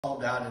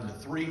down into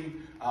 3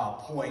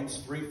 points,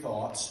 3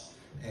 thoughts.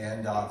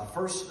 And the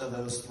first of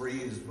those 3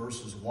 is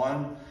verses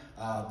 1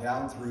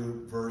 down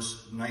through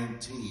verse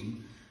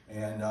 19.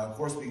 And of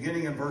course,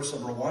 beginning in verse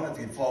number 1, if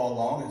you follow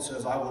along, it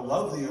says, I will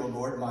love thee, O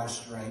Lord, my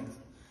strength.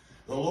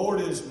 The Lord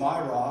is my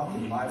rock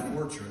and my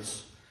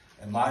fortress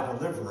and my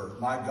deliverer,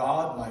 my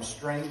God, my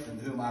strength, in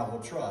whom I will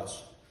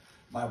trust,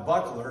 my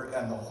buckler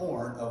and the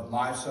horn of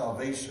my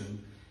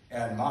salvation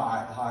and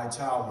my high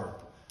tower.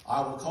 I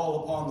will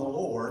call upon the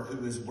Lord,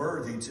 who is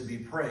worthy to be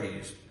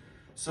praised.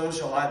 So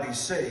shall I be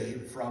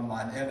saved from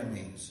mine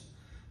enemies.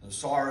 The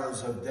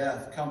sorrows of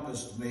death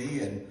compassed me,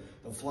 and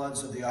the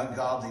floods of the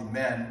ungodly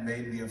men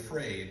made me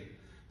afraid.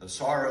 The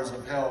sorrows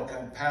of hell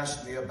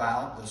compassed me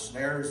about. The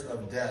snares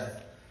of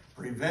death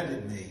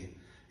prevented me.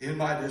 In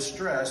my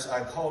distress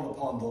I called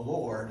upon the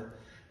Lord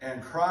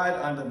and cried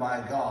unto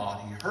my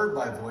God. He heard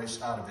my voice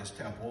out of his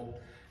temple,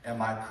 and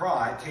my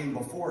cry came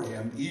before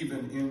him,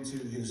 even into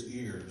his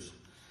ears.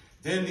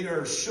 Then the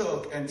earth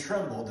shook and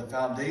trembled. The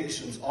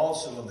foundations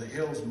also of the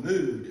hills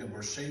moved and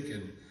were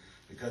shaken,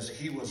 because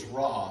he was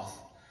wroth.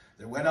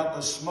 There went up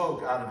a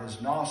smoke out of his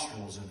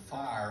nostrils, and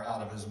fire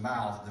out of his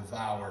mouth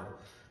devoured.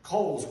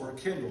 Coals were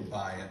kindled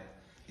by it.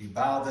 He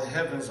bowed the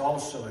heavens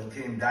also and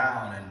came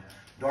down, and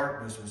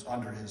darkness was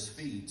under his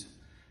feet.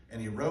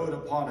 And he rode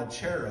upon a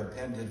cherub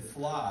and did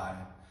fly.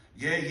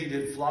 Yea, he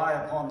did fly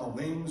upon the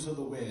wings of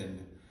the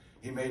wind.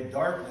 He made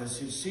darkness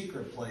his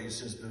secret place.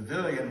 His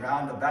pavilion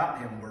round about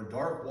him were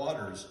dark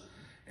waters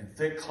and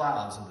thick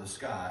clouds of the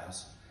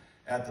skies.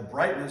 At the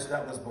brightness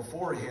that was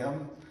before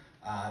him,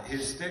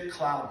 his thick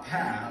cloud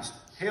passed,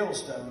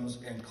 hailstones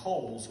and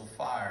coals of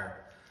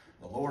fire.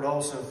 The Lord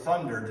also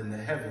thundered in the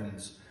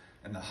heavens,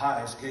 and the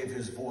highest gave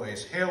his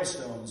voice,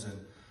 hailstones and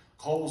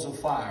coals of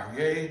fire.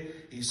 Yea,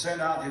 he sent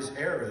out his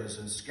arrows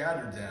and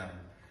scattered them,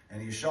 and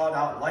he shot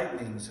out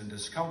lightnings and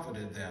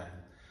discomfited them.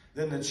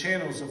 Then the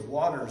channels of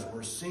waters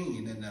were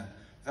seen, and the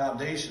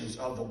foundations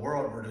of the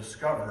world were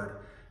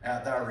discovered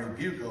at thy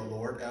rebuke, O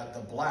Lord, at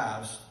the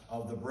blast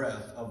of the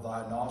breath of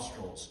thy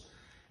nostrils.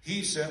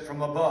 He sent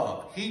from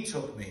above. He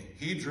took me.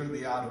 He drew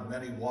me out of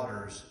many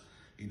waters.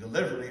 He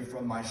delivered me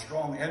from my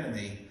strong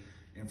enemy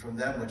and from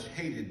them which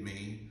hated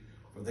me,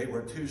 for they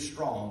were too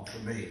strong for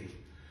me.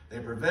 They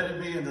prevented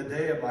me in the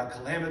day of my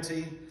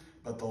calamity,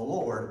 but the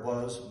Lord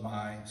was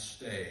my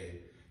stay.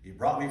 He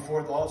brought me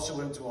forth also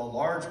into a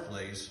large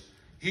place.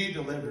 He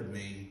delivered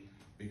me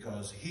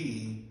because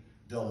he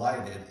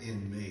delighted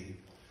in me.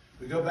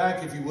 We go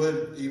back, if you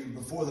would, even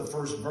before the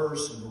first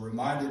verse, and we're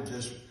reminded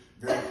just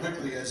very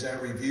quickly as I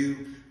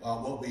review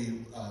what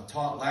we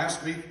taught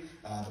last week.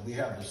 We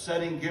have the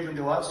setting given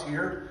to us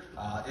here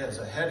as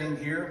a heading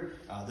here.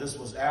 This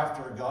was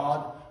after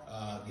God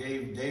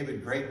gave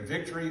David great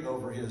victory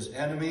over his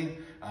enemy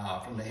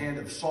from the hand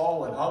of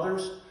Saul and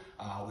others.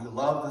 We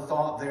love the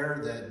thought there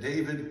that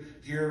David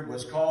here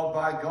was called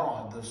by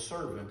God the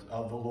servant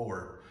of the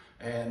Lord.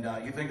 And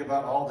you think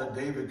about all that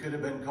David could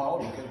have been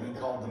called. He could have been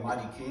called the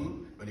mighty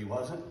king, but he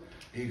wasn't.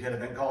 He could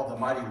have been called the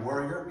mighty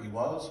warrior. He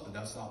was, but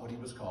that's not what he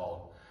was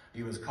called.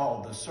 He was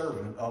called the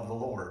servant of the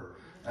Lord.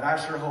 And I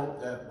sure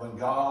hope that when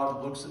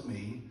God looks at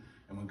me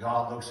and when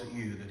God looks at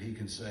you, that he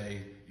can say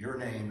your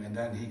name, and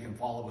then he can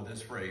follow with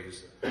this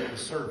phrase, the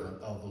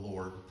servant of the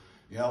Lord.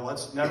 You know,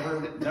 let's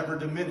never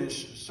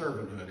diminish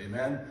servanthood,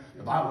 amen?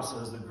 The Bible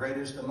says the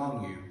greatest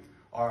among you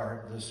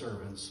are the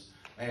servants.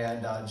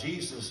 And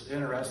Jesus,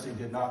 interesting,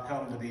 did not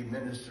come to be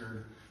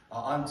ministered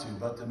unto,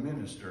 but to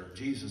minister.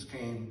 Jesus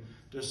came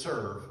to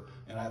serve.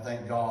 And I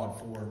thank God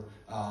for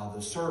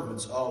the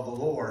servants of the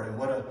Lord. And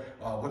what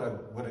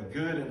a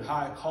good and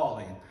high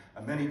calling.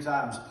 Many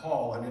times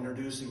Paul, in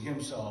introducing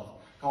himself,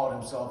 called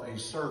himself a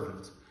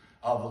servant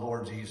of the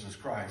Lord Jesus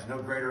Christ.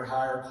 No greater,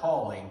 higher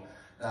calling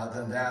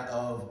than that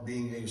of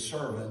being a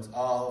servant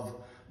of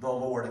the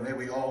Lord. And may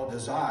we all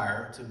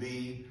desire to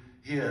be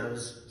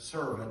his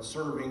servant,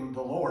 serving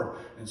the Lord.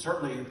 And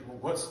certainly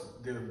what's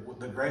one of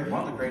the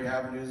great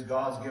avenues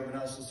God's given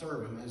us to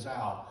serve him is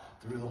how?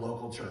 Through the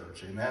local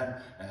church, amen?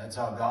 And that's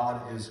how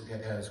God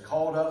has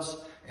called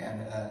us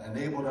and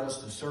enabled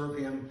us to serve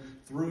him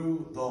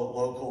through the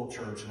local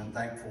church, and I'm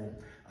thankful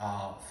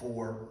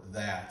for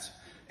that.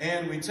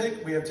 And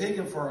we have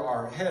taken for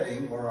our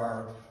heading, or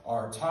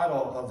our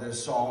title of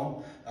this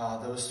psalm,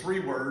 those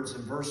 3 words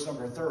in verse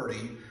number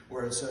 30,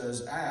 where it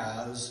says,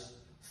 as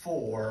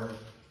for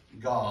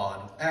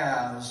God.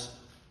 As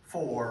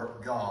for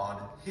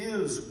God.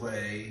 His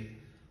way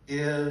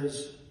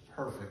is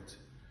perfect.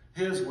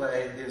 His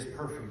way is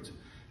perfect.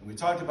 And we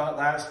talked about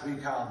last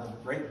week how the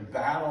great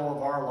battle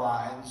of our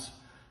lives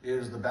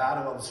is the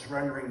battle of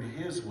surrendering to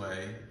his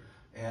way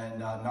and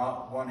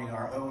not wanting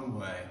our own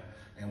way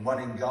and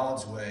wanting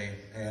God's way.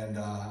 And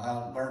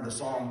I learned a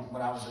song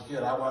when I was a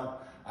kid. I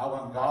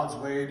want God's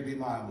way to be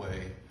my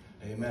way.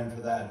 Amen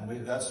for that.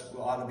 And that's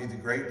ought to be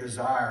the great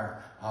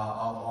desire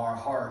of our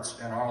hearts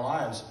and our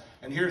lives.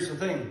 And here's the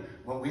thing: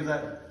 when we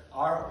let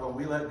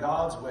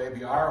God's way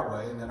be our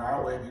way, and then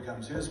our way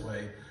becomes his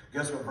way,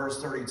 guess what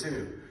verse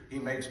 32? He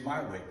makes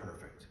my way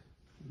perfect.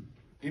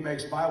 He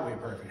makes my way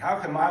perfect. How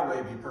can my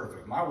way be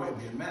perfect? My way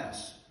be a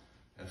mess.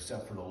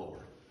 except for the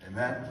Lord.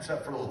 Amen?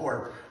 Except for the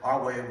Lord,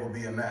 our way will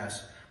be a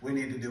mess. We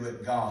need to do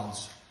it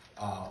God's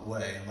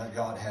way and let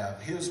God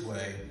have his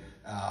way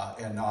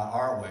and not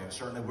our way.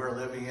 Certainly we're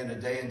living in a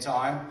day and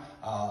time,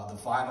 the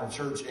final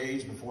church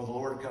age before the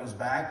Lord comes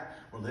back.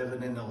 We're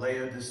living in the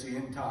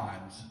Laodicean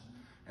times.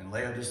 And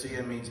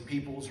Laodicea means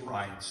people's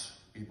rights,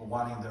 people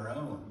wanting their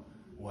own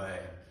way.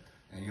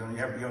 And you'll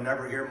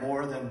never hear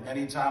more than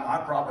any time,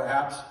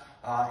 perhaps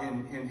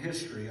in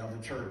history of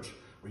the church,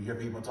 where you hear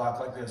people talk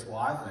like this. Well,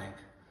 I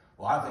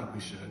think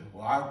we should.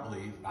 Well, I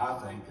believe, I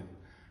think.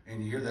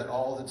 And you hear that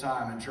all the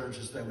time in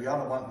churches that we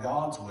ought to want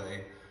God's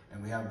way,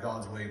 and we have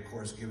God's way, of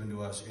course, given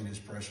to us in his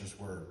precious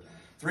word.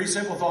 3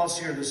 simple thoughts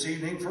here this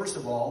evening. First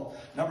of all,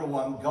 number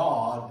 1,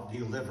 God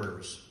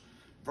delivers.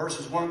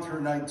 Verses 1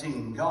 through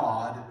 19,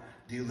 God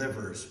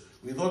delivers.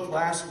 We looked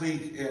last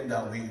week, and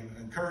we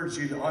encourage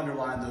you to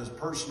underline those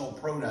personal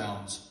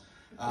pronouns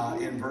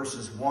in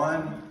verses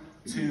 1,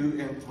 2,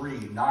 and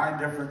 3. 9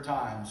 different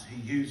times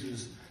he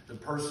uses the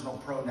personal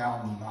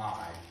pronoun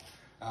my.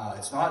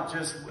 It's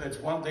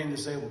one thing to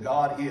say, well,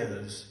 God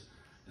is.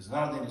 It's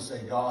another thing to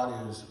say,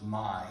 God is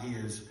my. He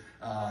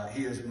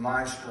is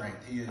my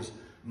strength. He is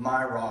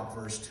my rock,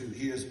 verse 2.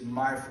 He is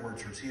my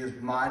fortress. He is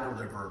my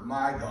deliverer,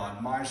 my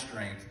God, my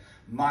strength,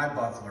 my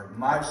buckler,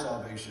 my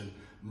salvation,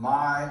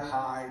 my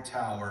high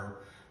tower.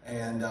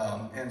 And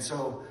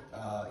so,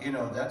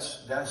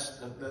 that's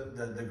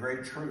the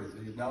great truth.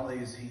 Not only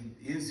is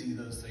he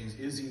those things,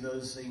 is he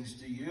those things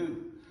to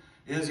you?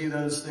 Is he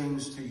those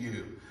things to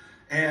you?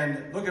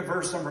 And look at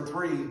verse number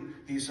 3.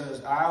 He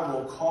says, I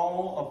will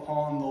call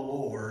upon the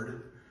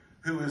Lord,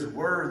 who is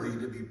worthy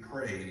to be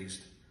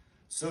praised.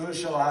 So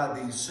shall I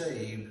be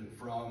saved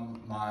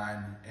from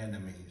mine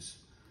enemies.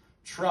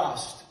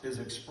 Trust is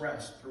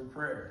expressed through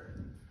prayer.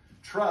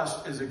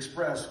 Trust is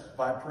expressed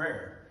by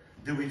prayer.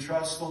 Do we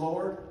trust the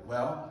Lord?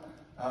 Well,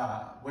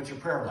 what's your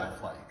prayer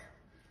life like?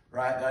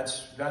 Right?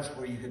 That's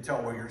where you can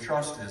tell where your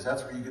trust is.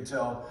 That's where you can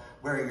tell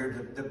where your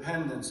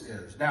dependence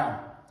is.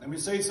 Now, let me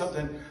say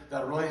something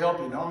that'll really help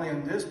you, not only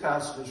in this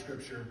passage of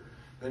Scripture,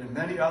 but in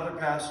many other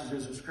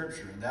passages of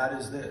Scripture. And that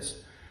is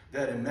this,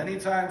 that in many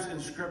times in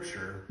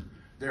Scripture,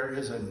 there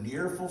is a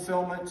near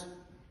fulfillment,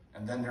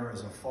 and then there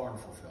is a far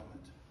fulfillment.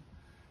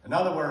 In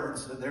other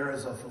words, that there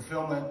is a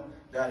fulfillment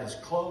that is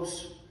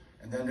close,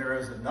 and then there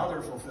is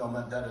another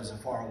fulfillment that is a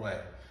far away.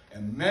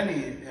 And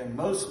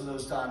most of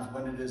those times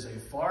when it is a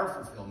far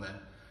fulfillment,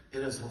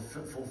 it is a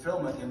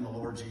fulfillment in the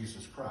Lord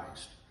Jesus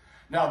Christ.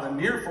 Now, the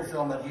near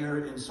fulfillment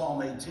here in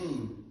Psalm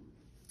 18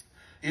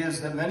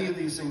 is that many of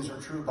these things are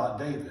true about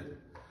David,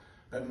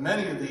 but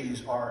many of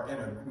these are in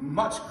a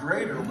much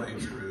greater way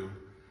true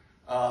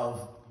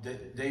of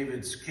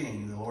David's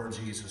king, the Lord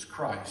Jesus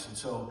Christ. And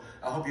so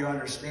I hope you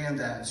understand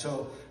that. And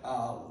so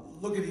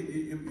look at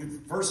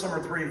verse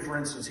number 3, for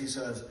instance. He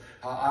says,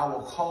 I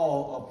will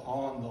call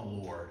upon the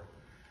Lord.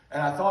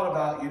 And I thought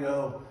about,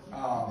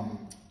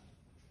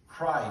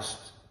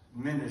 Christ's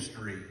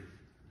ministry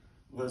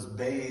was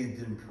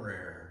bathed in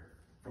prayer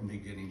from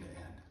beginning to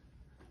end.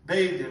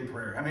 Bathed in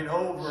prayer. I mean,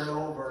 over and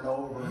over and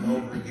over and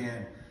over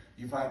again,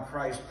 you find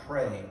Christ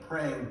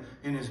praying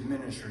in his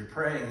ministry,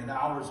 praying in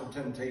hours of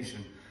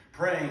temptation,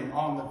 praying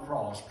on the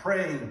cross,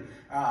 praying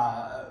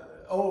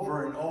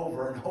over and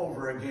over and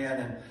over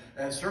again.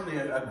 And certainly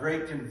a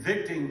great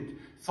convicting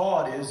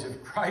thought is,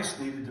 if Christ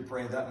needed to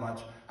pray that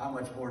much, how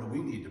much more do we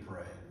need to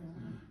pray?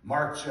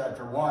 Mark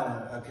chapter 1,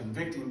 a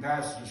convicting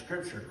passage of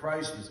Scripture.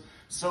 Christ is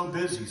so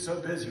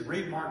busy.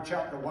 Read Mark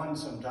chapter 1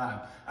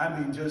 sometime. I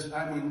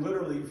mean,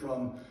 literally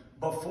from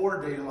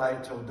before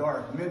daylight till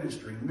dark,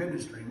 ministering.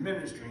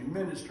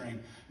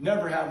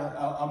 Never have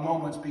a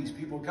moment's peace.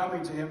 People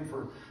coming to him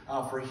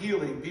for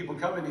healing. People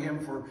coming to him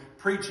for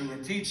preaching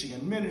and teaching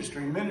and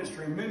ministering.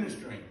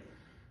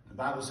 The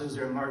Bible says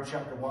there in Mark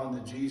chapter 1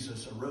 that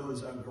Jesus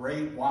arose a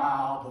great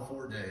while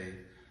before day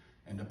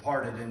and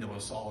departed into a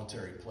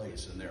solitary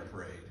place and there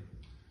prayed.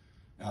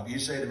 Now, if you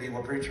say to me,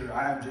 well, preacher,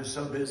 I am just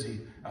so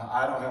busy,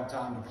 I don't have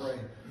time to pray.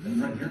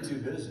 Then, friend, you're too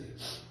busy.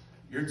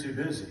 You're too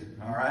busy,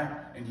 all right?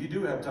 And you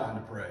do have time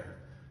to pray.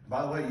 And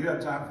by the way, you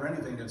have time for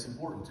anything that's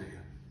important to you.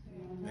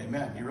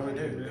 Amen. You really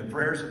do. If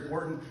prayer is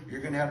important,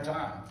 you're going to have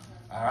time,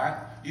 all right?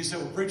 You say,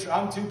 well, preacher,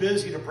 I'm too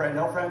busy to pray.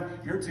 No, friend,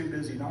 you're too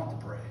busy not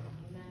to pray.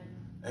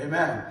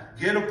 Amen.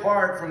 Get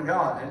apart from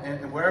God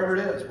and wherever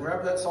it is,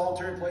 wherever that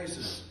solitary place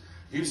is.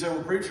 You say,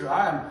 well, preacher,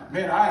 I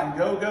am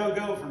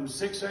go from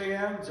 6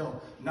 a.m.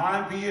 till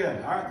 9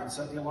 p.m. All right, then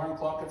set the alarm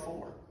clock at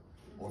 4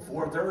 or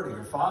 4:30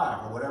 or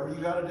 5 or whatever you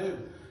got to do.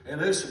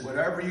 And listen,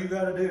 whatever you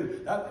got to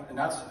do,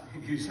 that's,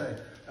 you say,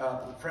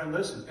 friend,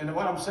 listen. And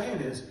what I'm saying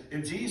is,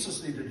 if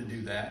Jesus needed to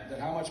do that, then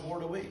how much more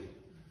do we?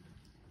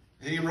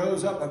 He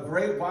rose up a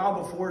great while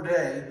before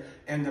day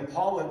and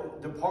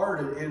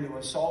departed into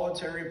a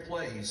solitary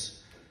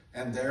place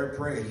and there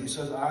prayed. He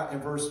says, in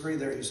verse 3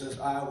 there, he says,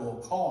 I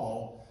will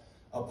call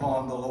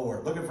upon the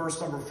Lord. Look at verse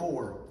number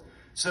 4. It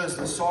says,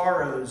 the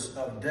sorrows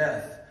of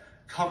death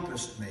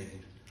compassed me,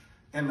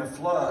 and the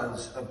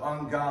floods of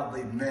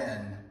ungodly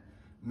men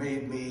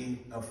made me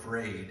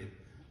afraid.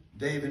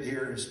 David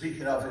here is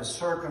speaking of his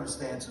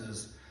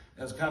circumstances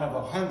as kind of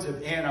a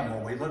hunted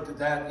animal. We looked at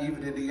that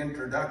even in the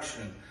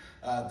introduction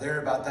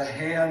there about the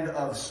hand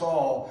of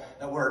Saul.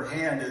 That word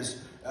hand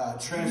is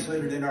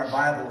translated in our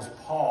Bibles,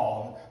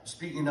 palm,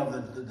 speaking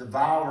of the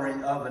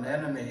devouring of an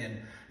enemy.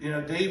 And, you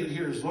know, David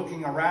here is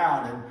looking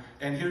around,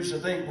 and here's the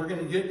thing. We're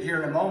going to get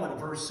here in a moment,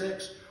 verse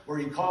 6, where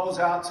he calls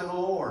out to the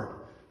Lord.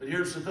 But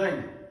here's the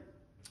thing.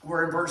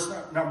 We're in verse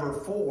number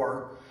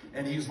 4,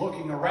 and he's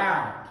looking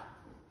around.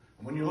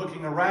 And when you're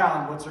looking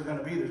around, what's there going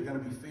to be? There's going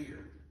to be fear.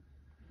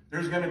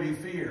 There's going to be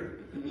fear,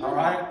 all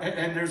right?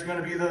 And there's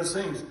going to be those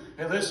things.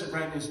 Hey, listen,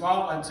 friend, it's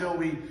not until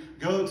we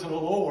go to the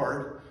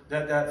Lord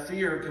that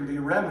fear can be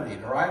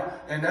remedied, all right?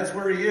 And that's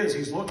where he is.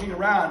 He's looking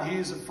around.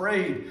 He's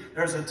afraid.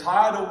 There's a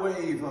tidal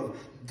wave of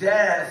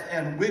death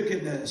and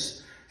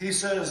wickedness. He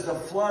says, the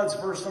floods,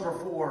 verse number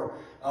 4,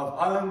 of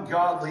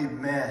ungodly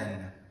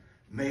men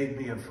made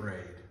me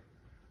afraid.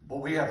 Well,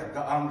 we have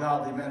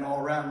ungodly men all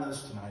around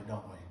us tonight,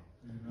 don't we?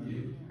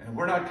 And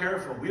we're not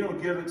careful. We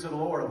don't give it to the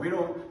Lord. We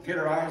don't get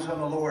our eyes on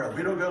the Lord.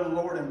 We don't go to the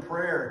Lord in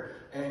prayer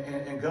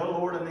and go to the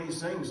Lord in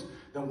these things.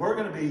 Then we're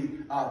going to be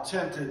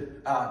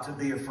tempted to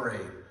be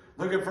afraid.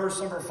 Look at verse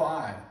number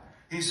 5.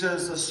 He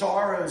says, the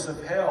sorrows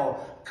of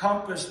hell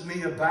compassed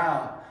me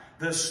about.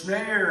 The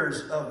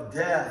snares of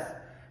death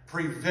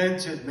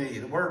prevented me.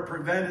 The word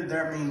prevented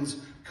there means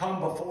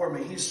come before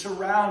me. He's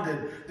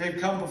surrounded. They've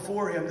come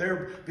before him.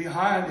 They're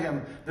behind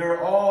him.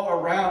 They're all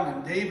around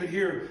him. David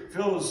here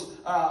feels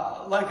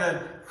like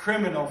a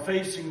criminal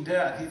facing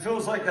death. He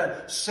feels like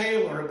a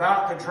sailor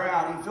about to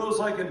drown. He feels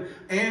like an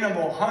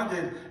animal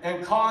hunted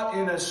and caught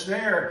in a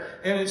snare.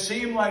 And it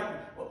seemed like,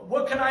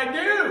 what can I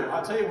do?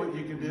 I'll tell you what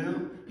you can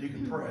do. You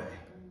can pray.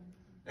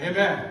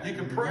 Amen. You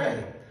can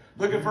pray.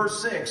 Look at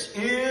verse 6.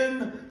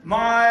 In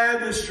my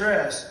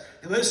distress.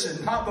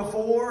 Listen, not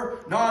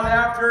before, not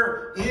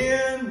after.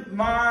 In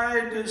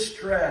my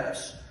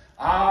distress,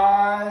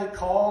 I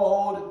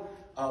called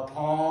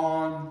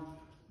upon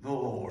the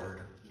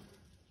Lord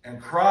and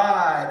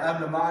cried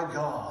unto my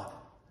God.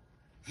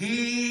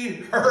 He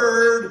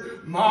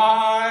heard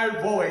my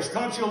voice.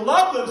 Don't you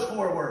love those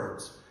 4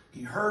 words?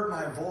 He heard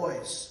my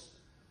voice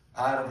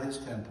out of his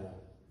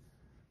temple,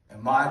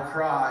 and my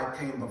cry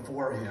came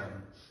before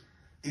him,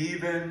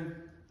 even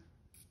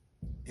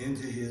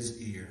into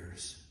his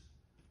ears.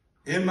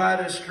 In my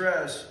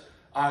distress,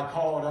 I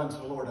called unto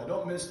the Lord. I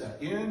don't miss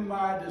that. In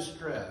my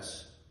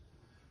distress,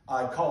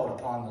 I called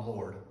upon the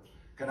Lord.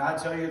 Can I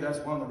tell you that's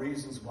one of the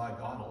reasons why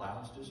God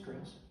allows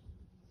distress?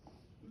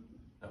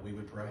 That we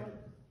would pray.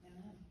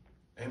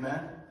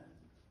 Amen?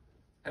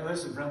 Hey,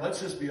 listen, friend, let's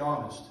just be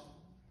honest.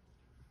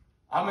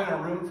 I'm in a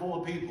room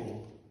full of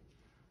people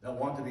that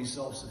want to be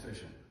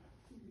self-sufficient.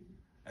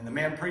 And the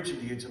man preaching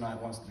to you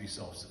tonight wants to be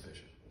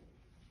self-sufficient.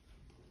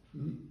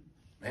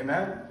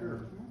 Amen?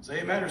 Sure. Say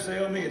amen or say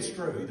oh me. It's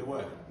true either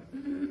way.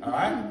 All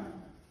right?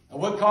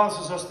 And what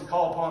causes us to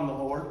call upon the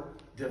Lord?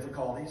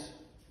 Difficulties.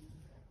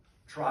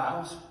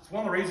 Trials. It's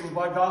one of the reasons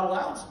why God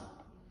allows them.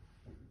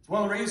 It's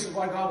one of the reasons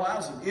why God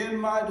allows them. In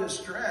my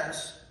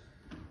distress,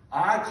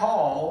 I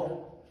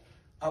called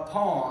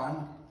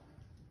upon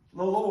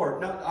the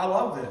Lord. Now, I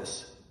love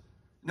this.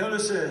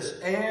 Notice this.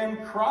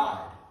 And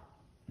cried.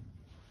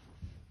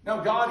 Now,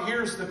 God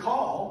hears the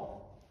call.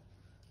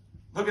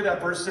 Look at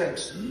that, verse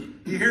 6.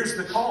 He hears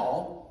the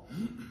call,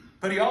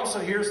 but he also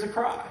hears the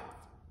cry.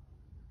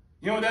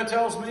 You know what that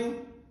tells me?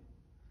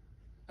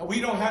 That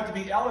we don't have to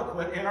be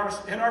eloquent in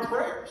our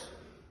prayers.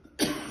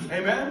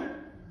 Amen?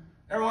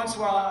 Every once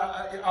in a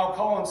while, I'll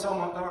call on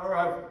someone, or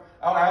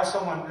I'll ask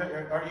someone,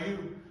 are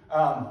you,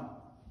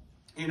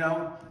 you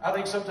know, I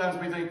think sometimes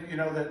we think,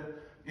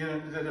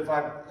 that if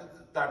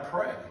I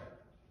pray,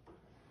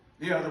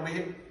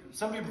 that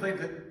some people think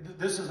that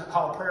this is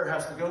how a prayer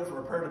has to go for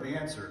a prayer to be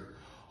answered.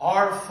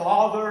 Our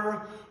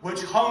Father,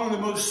 which hung the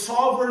most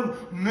sovereign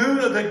moon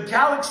of the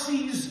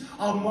galaxies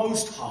of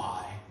Most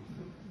High.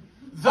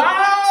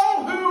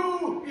 Thou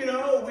who,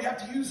 we have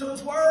to use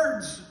those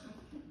words.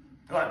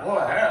 You're like, boy,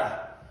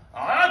 yeah,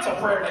 that's a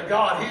prayer that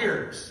God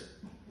hears.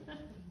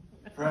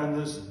 Friend,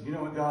 listen, you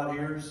know what God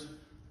hears?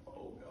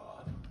 Oh,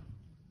 God.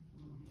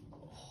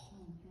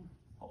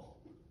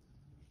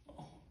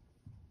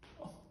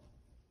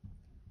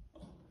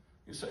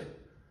 You say,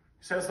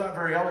 it's not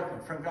very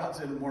eloquent. Friend,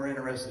 God's more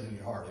interested in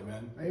your heart.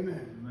 Amen?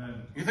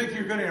 Amen. You think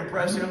you're going to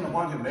impress him, the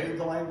one who made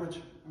the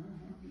language?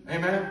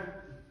 Amen?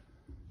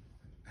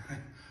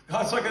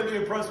 God's not going to be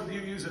impressed with you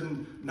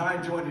using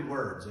 9-jointed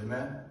words.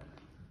 Amen?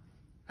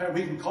 Hey,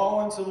 we can call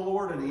unto the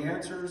Lord and he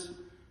answers.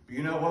 But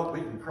you know what?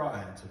 We can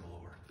cry unto the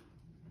Lord.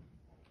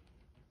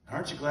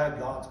 Aren't you glad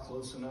God's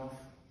close enough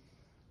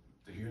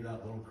to hear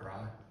that little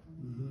cry?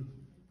 Mm-hmm.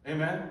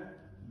 Amen?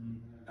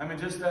 I mean,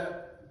 just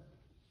that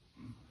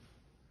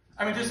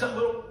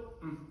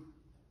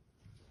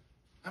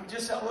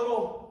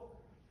little,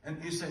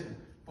 and you say,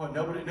 boy,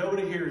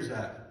 nobody hears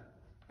that.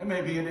 It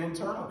may be an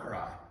internal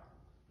cry.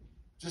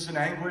 Just an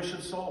anguish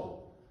of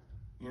soul.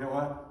 You know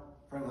what?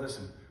 Friend,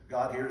 listen,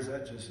 God hears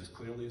that just as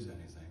clearly as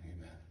anything.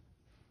 Amen.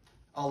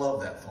 I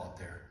love that thought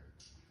there.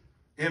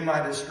 In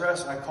my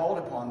distress, I called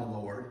upon the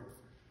Lord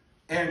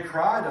and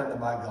cried unto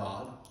my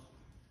God,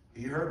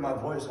 He heard my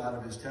voice out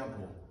of his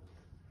temple,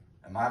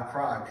 and my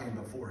cry came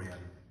before him,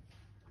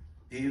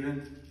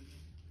 even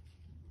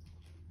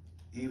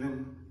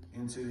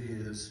into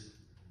his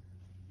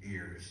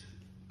ears.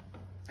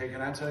 Hey,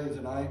 can I tell you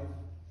tonight,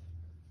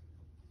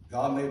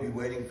 God may be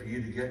waiting for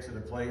you to get to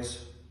the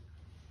place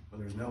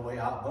where there's no way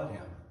out but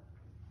him.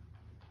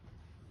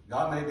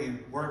 God may be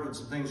working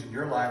some things in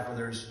your life where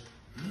there's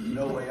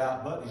no way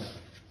out but him.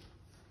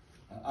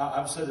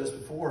 I've said this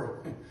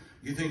before.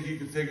 You think you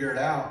can figure it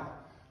out,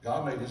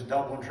 God may just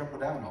double and triple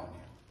down on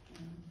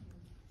you.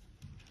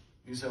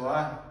 You say,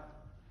 well,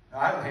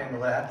 I can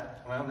handle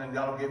that. Well, then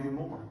God will give you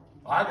more.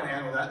 I can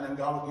handle that, and then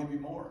God will give you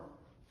more.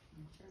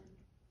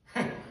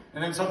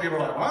 And then some people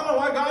are like, well, I don't know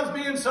why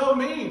God's being so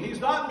mean. He's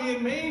not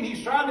being mean.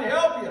 He's trying to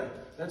help you.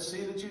 Let's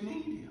see that you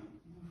need him.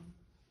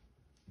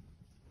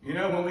 You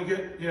know, when we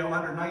get,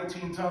 under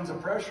 19 tons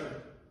of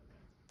pressure,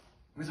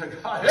 we say,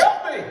 God,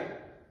 help me.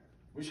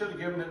 We should have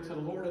given it to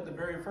the Lord at the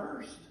very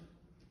first.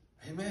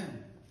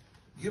 Amen.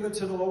 Give it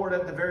to the Lord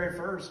at the very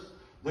first.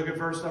 Look at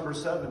verse number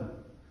 7.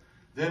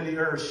 Then the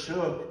earth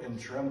shook and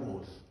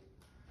trembled.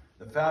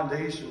 The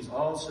foundations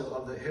also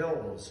of the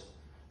hills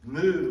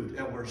moved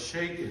and were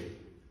shaken,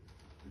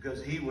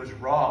 because he was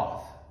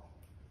wroth.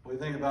 We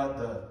think about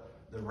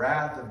the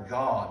wrath of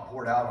God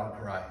poured out on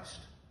Christ.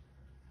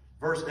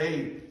 Verse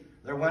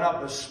 8, there went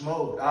up a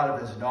smoke out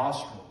of his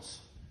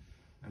nostrils,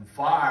 and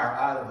fire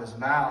out of his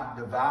mouth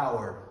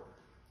devoured.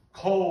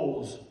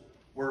 Coals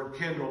were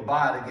kindled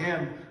by it.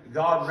 Again,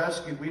 God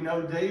rescued, we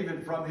know,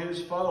 David from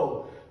his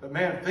foe. But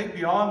man, think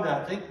beyond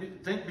that.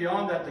 Think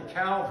beyond that to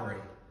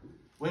Calvary.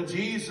 When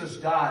Jesus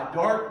died,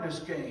 darkness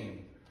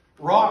came,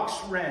 rocks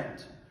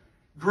rent,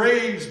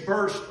 graves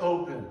burst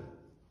open.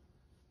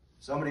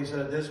 Somebody said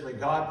it this way: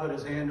 God put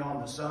his hand on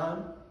the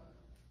sun.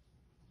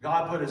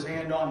 God put his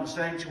hand on the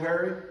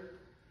sanctuary.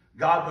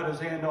 God put his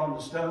hand on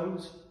the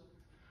stones.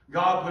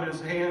 God put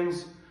his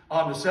hands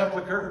on the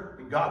sepulcher.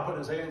 And God put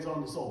his hands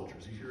on the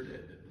soldiers. He sure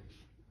did, didn't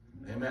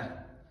he? Amen.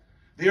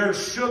 The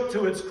earth shook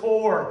to its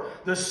core.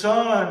 The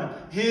sun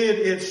hid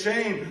its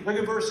shame. Look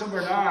at verse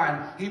number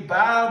 9. He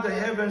bowed the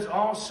heavens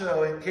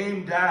also and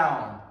came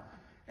down,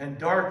 and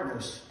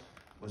darkness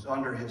was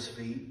under his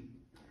feet.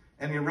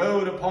 And he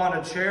rode upon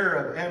a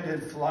cherub and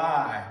did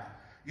fly.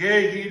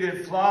 Yea, he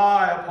did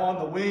fly upon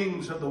the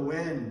wings of the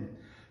wind.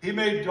 He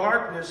made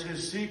darkness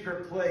his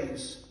secret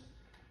place.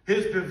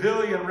 His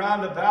pavilion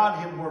round about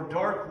him were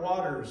dark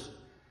waters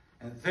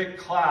and thick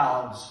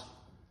clouds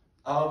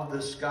of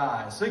the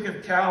skies. Think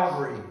of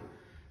Calvary.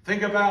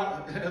 Think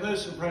about,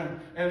 listen, friend,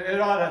 and it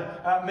ought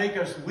to make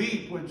us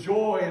weep with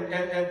joy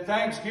and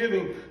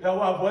thanksgiving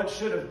of what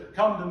should have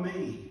come to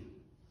me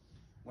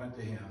went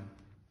to him.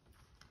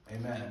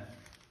 Amen.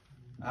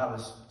 I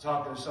was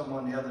talking to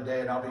someone the other day,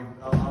 and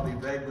I'll be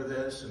vague with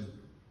this, and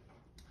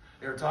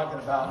they were talking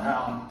about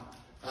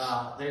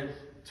how they had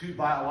 2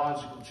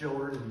 biological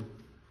children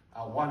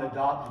and 1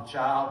 adopted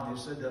child, and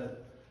they said that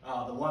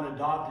the 1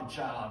 adopted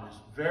child is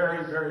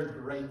very, very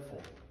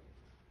grateful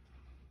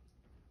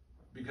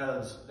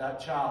because that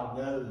child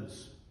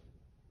knows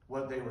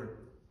what they were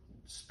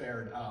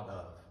spared out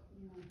of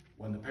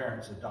when the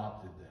parents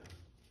adopted them.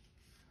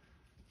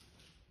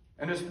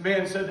 And this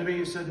man said to me,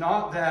 he said,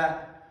 not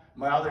that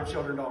my other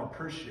children don't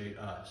appreciate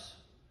us,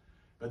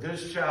 but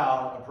this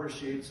child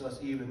appreciates us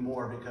even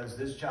more because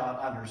this child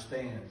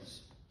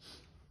understands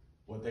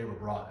what they were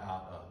brought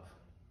out of.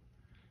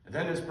 And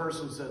then this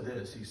person said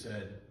this, he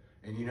said,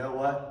 and you know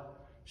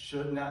what?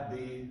 Shouldn't that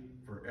be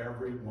for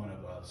every one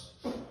of us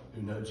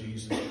who know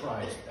Jesus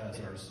Christ as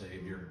our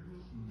Savior?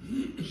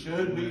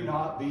 Should we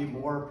not be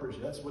more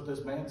appreciative? That's what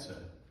this man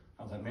said.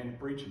 I was like, man, you're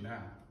preaching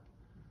now.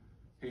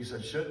 He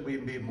said, shouldn't we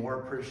be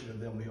more appreciative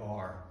than we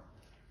are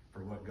for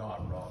what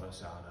God brought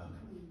us out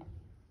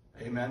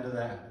of? Amen to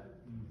that.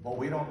 But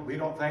we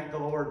don't thank the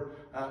Lord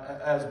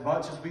as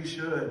much as we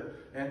should,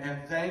 and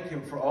thank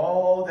him for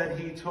all that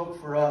he took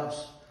for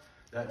us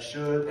that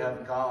should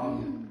have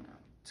come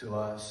to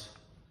us.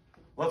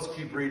 Let's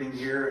keep reading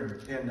here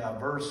in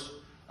verse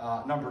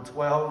number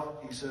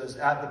 12. He says,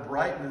 at the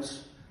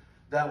brightness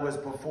that was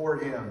before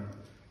him,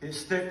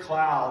 his thick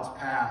clouds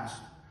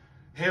passed,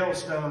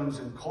 hailstones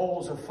and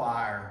coals of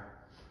fire.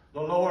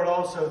 The Lord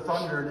also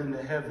thundered in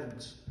the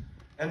heavens,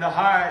 and the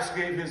highest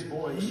gave his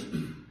voice,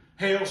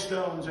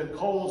 hailstones and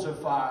coals of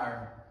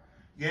fire.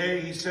 Yea,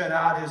 he sent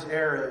out his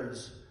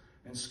arrows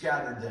and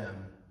scattered them,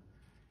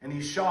 and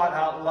he shot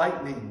out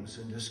lightnings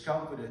and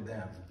discomfited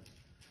them.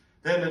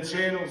 Then the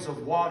channels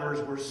of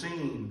waters were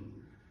seen,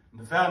 and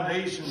the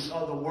foundations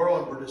of the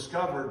world were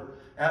discovered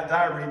at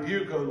thy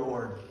rebuke, O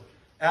Lord,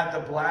 at the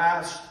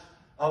blast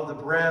of the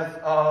breath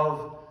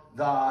of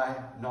thy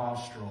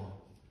nostril.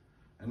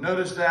 And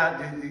notice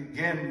that,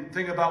 again,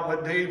 think about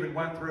what David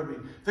went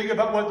through. Think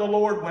about what the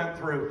Lord went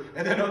through.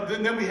 And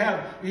then we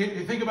have,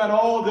 you think about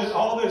all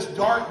this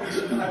darkness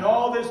and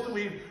all this that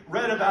we've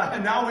read about.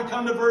 And now we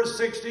come to verse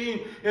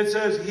 16. It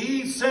says,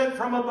 he sent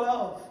from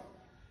above.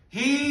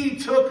 He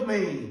took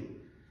me.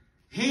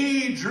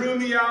 He drew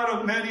me out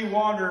of many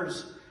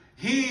waters.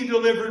 He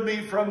delivered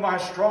me from my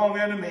strong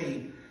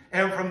enemy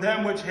and from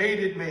them which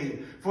hated me,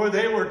 for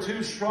they were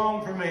too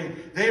strong for me.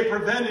 They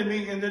prevented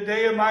me in the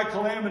day of my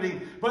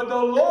calamity, but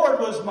the Lord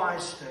was my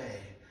stay.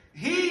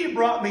 He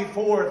brought me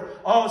forth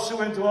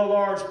also into a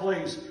large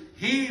place.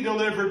 He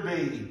delivered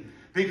me,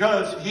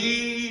 because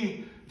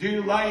he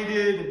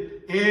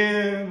delighted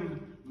in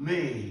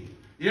me.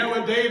 You know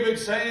what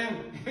David's saying?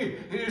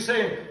 You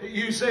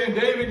saying,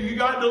 David, you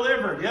got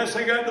delivered. Yes,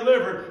 I got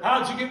delivered.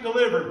 How'd you get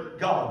delivered?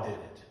 God did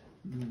it.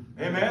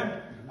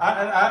 Amen.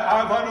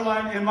 I've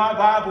underlined in my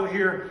Bible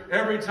here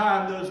every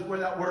time where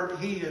that word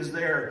he is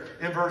there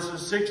in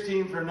verses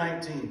 16 through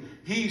 19.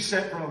 He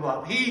sent from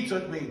above. He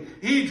took me.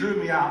 He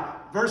drew me out.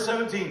 Verse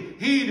 17,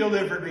 he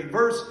delivered me.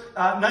 Verse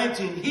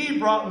 19, he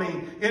brought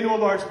me into a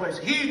large place.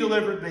 He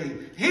delivered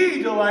me.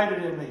 He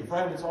delighted in me.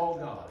 Friend, it's all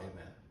God.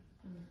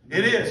 Amen.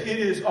 It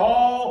is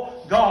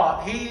all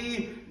God.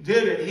 He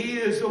did it. He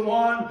is the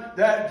one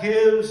that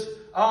gives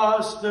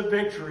us the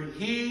victory.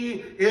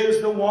 He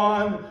is the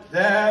one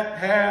that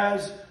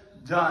has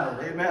done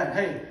it. Amen.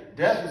 Hey,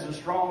 death is a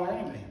strong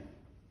enemy.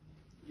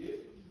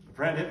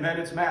 Friend, it met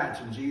its match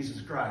in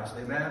Jesus Christ.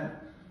 Amen.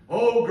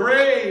 Oh,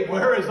 grave,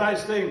 where is thy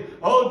sting?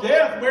 Oh,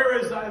 death, where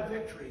is thy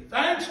victory?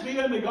 Thanks be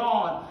unto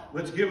God,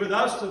 which giveth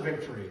us the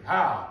victory.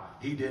 How?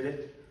 He did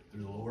it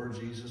through the Lord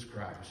Jesus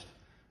Christ.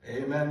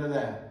 Amen to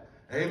that.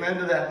 Amen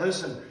to that.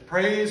 Listen,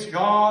 praise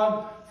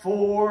God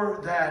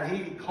for that.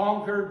 He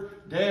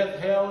conquered death,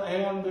 hell,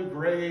 and the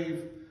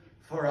grave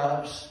for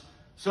us.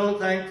 So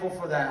thankful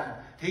for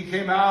that. He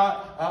came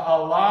out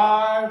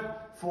alive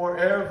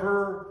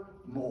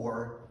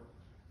forevermore.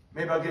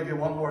 Maybe I'll give you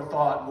one more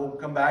thought, and we'll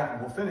come back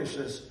and we'll finish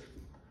this,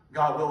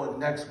 God willing,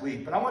 next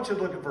week. But I want you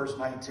to look at verse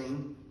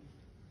 19.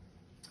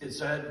 It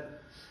said,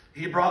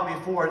 he brought me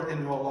forth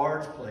into a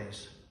large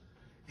place.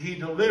 He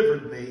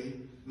delivered me,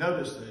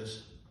 notice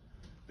this,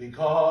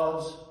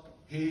 because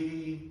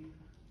he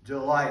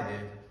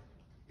delighted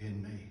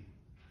in me.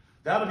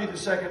 That'll be the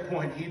second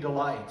point. He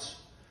delights.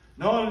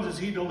 Not only does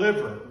he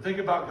deliver, think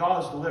about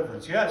God's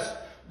deliverance. Yes,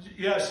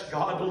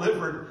 God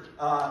delivered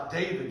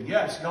David.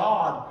 Yes,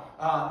 God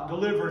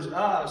delivers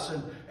us,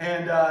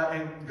 and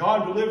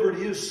God delivered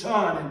his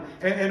son,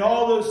 and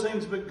all those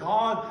things. But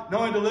God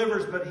not only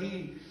delivers, but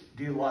he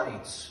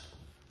delights.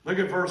 Look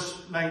at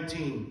verse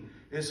 19.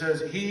 It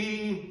says,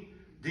 he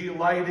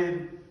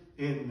delighted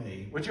in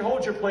me. Would you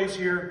hold your place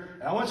here?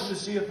 And I want you to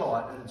see a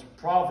thought, and it's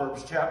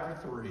Proverbs chapter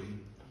 3.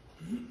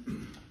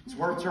 It's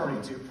worth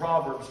turning to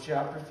Proverbs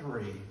chapter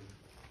 3.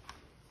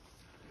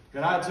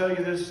 Can I tell you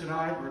this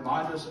tonight,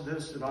 remind us of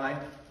this tonight,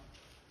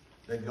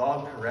 that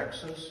God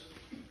corrects us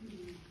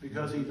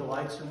because he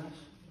delights in us?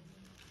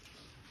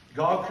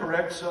 God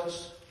corrects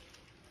us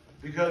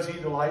because he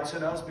delights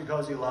in us,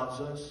 because he loves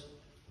us.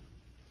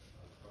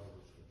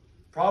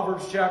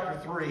 Proverbs chapter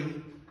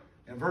 3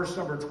 and verse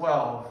number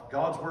 12,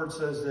 God's word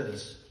says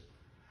this,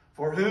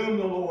 for whom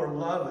the Lord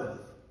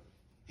loveth,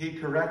 he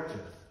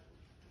correcteth,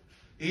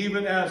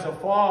 even as a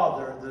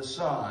father the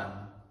son,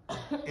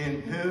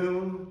 in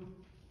whom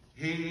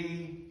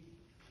he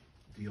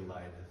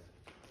delighteth.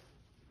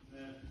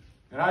 Amen.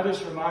 And I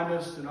just remind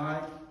us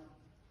tonight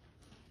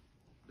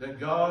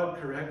that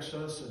God corrects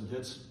us and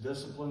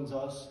disciplines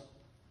us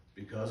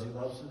because he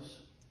loves us.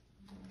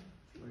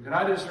 Can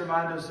I just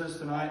remind us this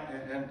tonight?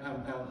 And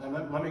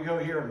let me go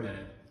here a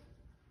minute.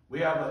 We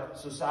have a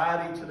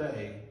society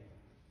today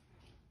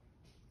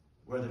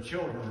where the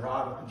children are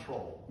out of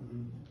control.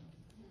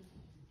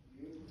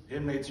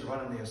 Inmates are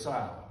running the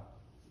asylum.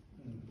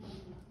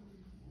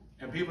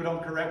 And people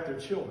don't correct their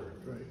children.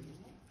 Right.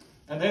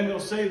 And then they'll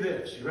say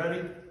this, you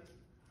ready?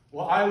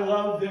 Well, I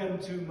love them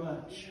too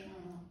much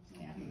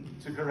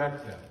to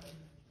correct them.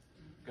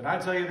 Can I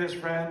tell you this,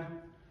 friend?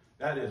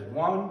 That is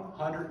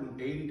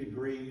 180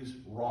 degrees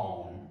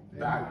wrong,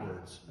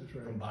 backwards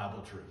from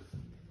Bible truth.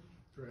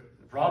 Right.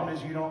 The problem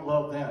is you don't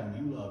love them,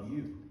 you love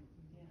you.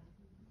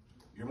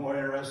 You're more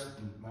interested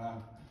in, I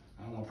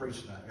don't want to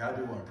preach tonight. I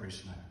do want to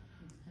preach tonight.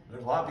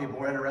 There's a lot of people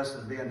more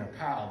interested in being their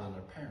pal than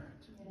their parent.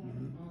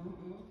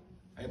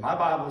 Hey, my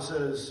Bible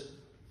says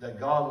that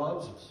God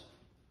loves us.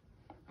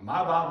 And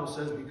my Bible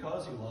says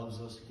because he loves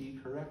us, he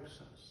corrects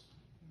us.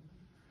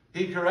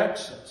 He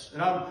corrects us.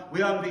 And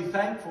we ought to be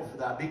thankful for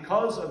that.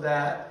 Because of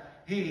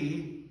that,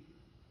 he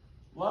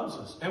loves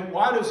us. And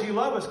why does he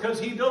love us? Because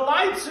he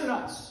delights in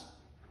us.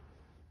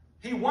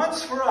 He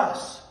wants for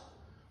us.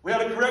 We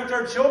ought to correct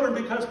our children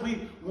because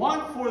we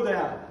want for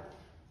them.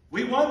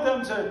 We want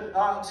them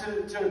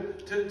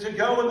to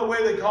go in the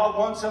way that God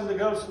wants them to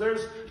go. So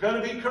there's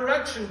going to be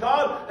correction.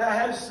 God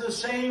has the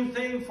same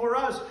thing for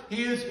us.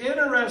 He is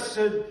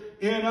interested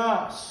in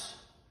us.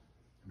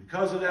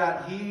 Because of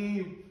that,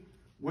 he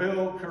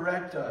will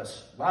correct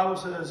us. The Bible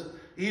says,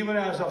 even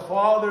as a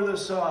father the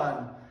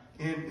son,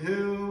 in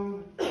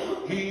whom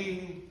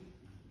he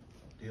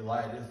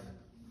delighteth.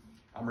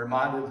 I'm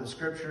reminded the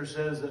scripture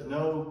says that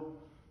no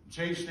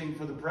chastening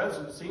for the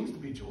present seems to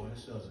be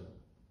joyous, does it?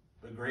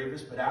 But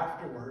grievous, but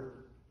afterward.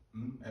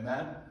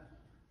 Amen?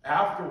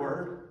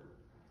 Afterward.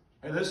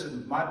 Hey,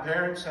 listen, my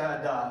parents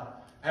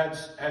had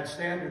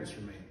standards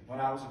for me when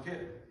I was a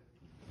kid.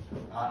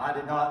 I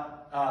did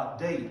not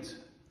date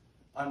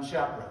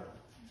unchaperoned.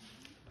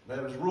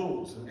 There was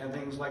rules and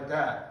things like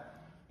that.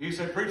 You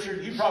said, preacher,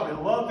 you probably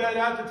loved that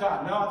at the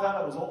time. No, I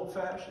thought it was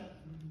old-fashioned.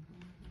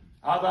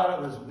 I thought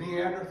it was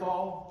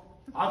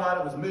Neanderthal. I thought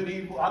it was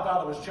medieval. I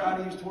thought it was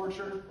Chinese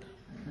torture.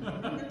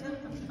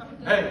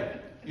 Hey,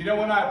 you know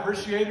when I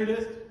appreciated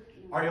it?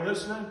 Are you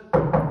listening?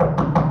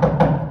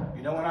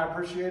 You know when I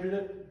appreciated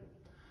it?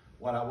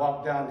 When I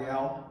walked down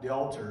the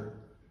altar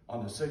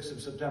on the 6th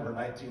of September,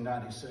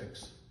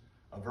 1996,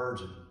 a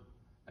virgin,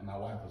 and my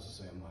wife was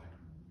the same way.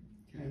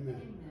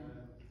 Amen.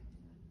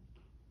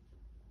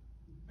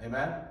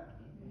 Amen?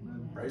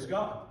 Amen. Praise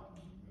God.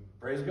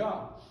 Praise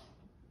God.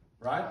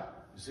 Right?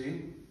 You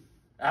see?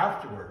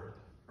 Afterward,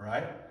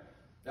 right?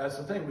 That's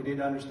the thing we need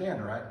to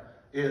understand, right?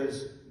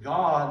 Is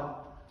God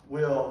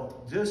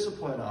will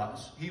discipline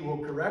us. He will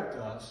correct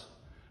us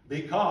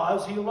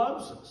because he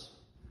loves us.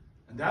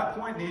 And that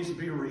point needs to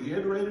be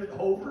reiterated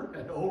over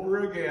and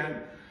over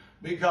again,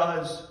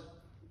 because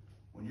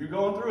when you're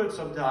going through it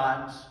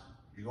sometimes,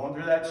 you're going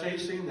through that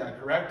chasing, that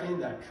correcting,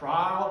 that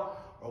trial,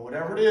 or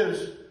whatever it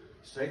is,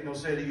 Satan will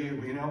say to you,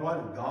 well, you know what?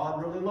 If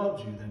God really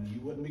loves you, then you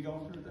wouldn't be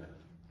going through that.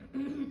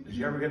 Did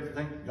you ever get to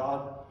think,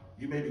 God,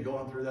 you may be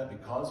going through that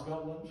because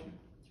God loves you?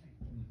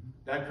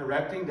 That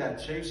correcting,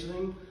 that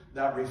chastening,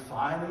 that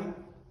refining,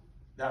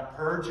 that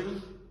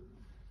purging,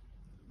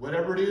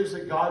 whatever it is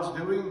that God's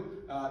doing,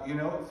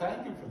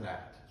 thank him for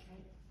that.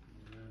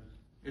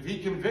 If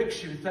he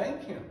convicts you,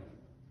 thank him.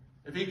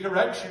 If he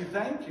corrects you,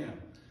 thank him.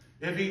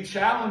 If he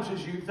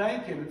challenges you,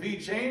 thank him. If he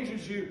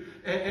changes you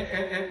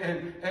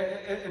and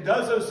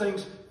does those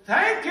things,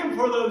 thank him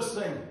for those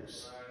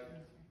things.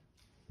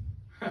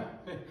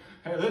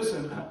 Hey,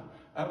 listen,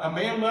 a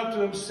man left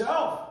to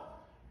himself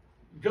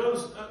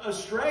goes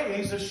astray.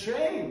 He's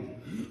ashamed.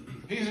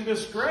 He's a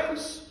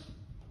disgrace.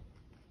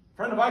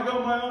 Friend, if I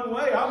go my own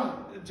way,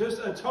 I'm just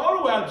a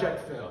total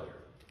abject failure.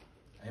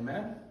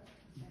 Amen?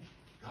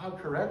 God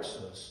corrects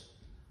us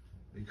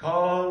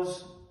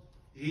because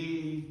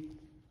he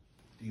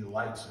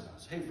delights in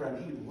us. Hey, friend,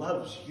 he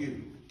loves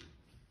you.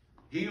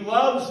 He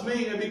loves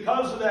me, and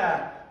because of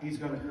that, he's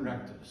going to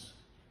correct us.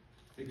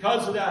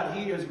 Because of that,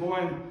 he is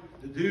going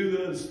to do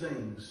those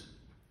things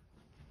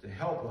to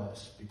help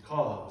us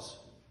because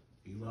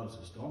he loves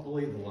us. Don't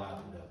believe the lie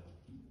of the devil.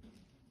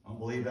 Don't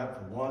believe that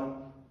for 1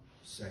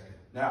 second.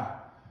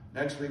 Now,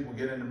 next week we'll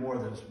get into more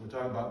of this. We're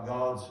talking about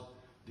God's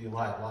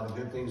delight. A lot of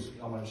good things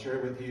I'm going to share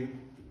with you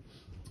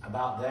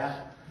about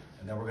that.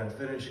 And then we're going to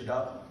finish it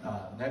up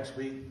next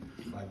week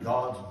by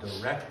God's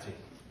directing.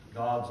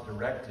 God's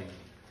directing.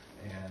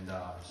 And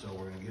so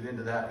we're going to get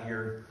into that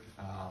here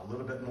a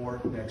little bit more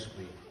next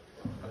week.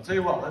 I'll tell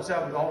you what, let's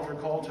have an altar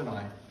call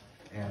tonight.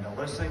 And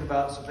let's think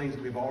about some things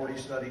that we've already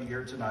studied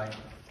here tonight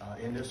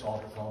in this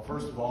altar call.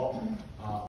 First of all,